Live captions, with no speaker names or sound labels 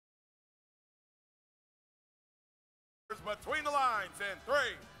between the lines in 3,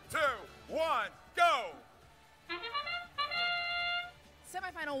 2, 1, go!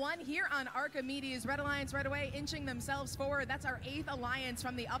 Semifinal 1 here on Archimedes. Red Alliance right away inching themselves forward. That's our 8th alliance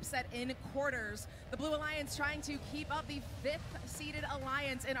from the upset in quarters. The Blue Alliance trying to keep up the 5th seeded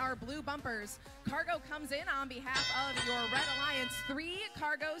alliance in our blue bumpers. Cargo comes in on behalf of your Red Alliance. 3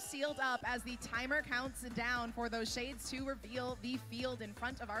 cargo sealed up as the timer counts down for those shades to reveal the field in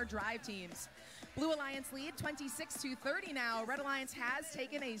front of our drive teams. Blue Alliance lead 26-30 now. Red Alliance has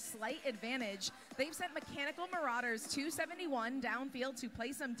taken a slight advantage. They've sent Mechanical Marauders 271 downfield to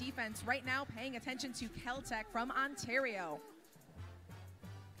play some defense. Right now paying attention to Keltec from Ontario.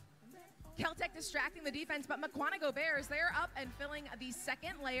 Keltec distracting the defense, but Mukwonago Bears, they're up and filling the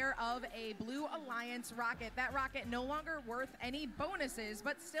second layer of a Blue Alliance rocket. That rocket no longer worth any bonuses,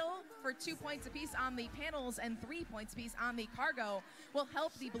 but still for 2 points apiece on the panels and 3 points apiece on the cargo will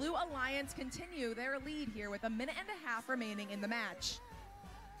help the Blue Alliance continue their lead here with 1.5 minutes remaining in the match.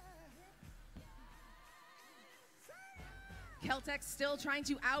 Keltec still trying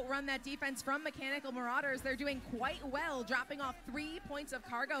to outrun that defense from Mechanical Marauders. They're doing quite well, dropping off 3 points of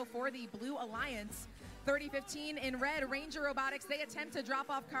cargo for the Blue Alliance. 30-15 in red, Ranger Robotics, they attempt to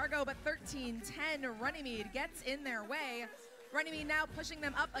drop off cargo, but 13-10, Runnymede gets in their way. Runnymede now pushing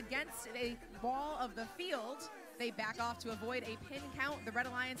them up against a wall of the field. They back off to avoid a pin count. The Red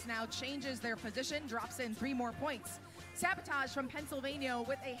Alliance now changes their position, drops in 3 more points. Sabotage from Pennsylvania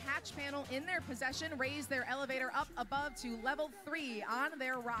with a hatch panel in their possession, raise their elevator up above to level 3 on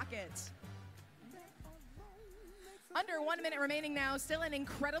their rocket. Under 1 minute remaining now, still an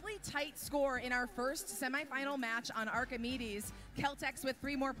incredibly tight score in our first semifinal match on Archimedes. Keltex with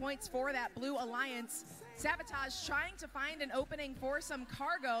 3 more points for that Blue Alliance. Sabotage trying to find an opening for some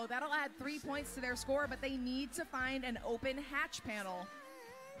cargo. That'll add 3 points to their score, but they need to find an open hatch panel.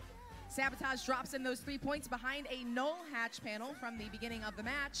 Sabotage drops in those 3 points behind a null hatch panel from the beginning of the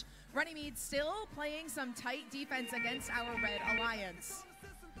match. Runnymede still playing some tight defense against our Red Alliance.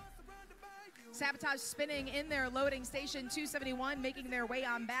 Sabotage spinning in their loading station, 271 making their way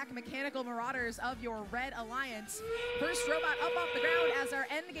on back. Mechanical Marauders of your Red Alliance. First robot up off the ground as our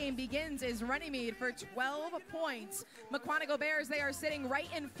end game begins is Runnymede for 12 points. Mukwonago Bears, they are sitting right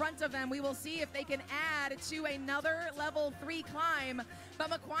in front of them. We will see if they can add to another level 3 climb. But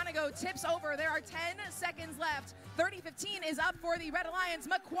Mukwonago tips over. There are 10 seconds left. 30-15 is up for the Red Alliance.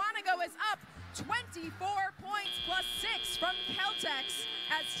 Mukwonago is up 24 points plus 6 from Keltex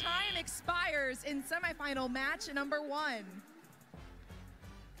as time expires in semifinal match number 1.